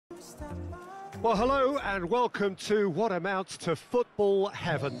Well, hello and welcome to what amounts to football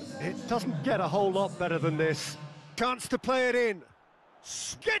heaven. It doesn't get a whole lot better than this. Chance to play it in.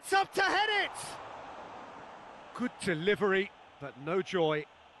 Gets up to head it! Good delivery, but no joy.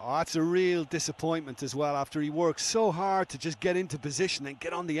 Oh, that's a real disappointment as well, after he worked so hard to just get into position and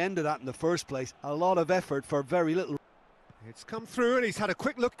get on the end of that in the first place. A lot of effort for very little. It's come through and he's had a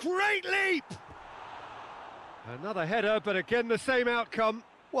quick look. Great leap! Another header, but again the same outcome.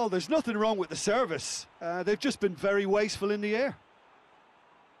 Well, there's nothing wrong with the service. They've just been very wasteful in the air.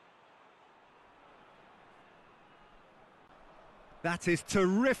 That is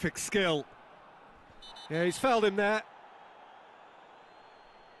terrific skill. Yeah, he's fouled him there.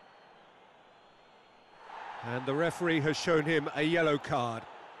 And the referee has shown him a yellow card.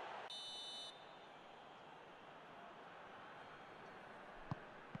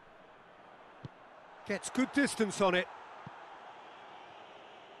 Gets good distance on it.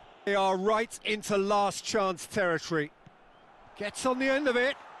 They are right into last chance territory. Gets on the end of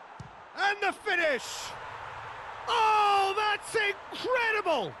it. And the finish! Oh, that's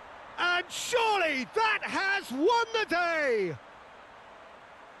incredible! And surely that has won the day!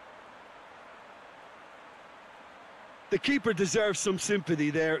 The keeper deserves some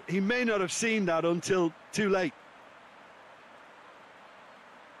sympathy there. He may not have seen that until too late.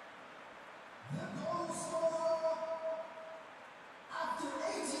 The goal scorer after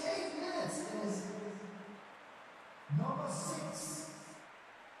 88 minutes is number 6.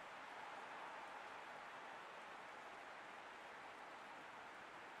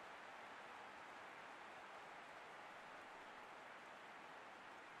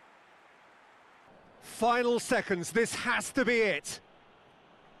 Final seconds, this has to be it.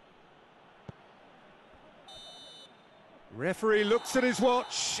 Referee looks at his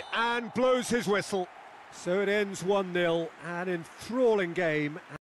watch and blows his whistle. So it ends 1-0, an enthralling game.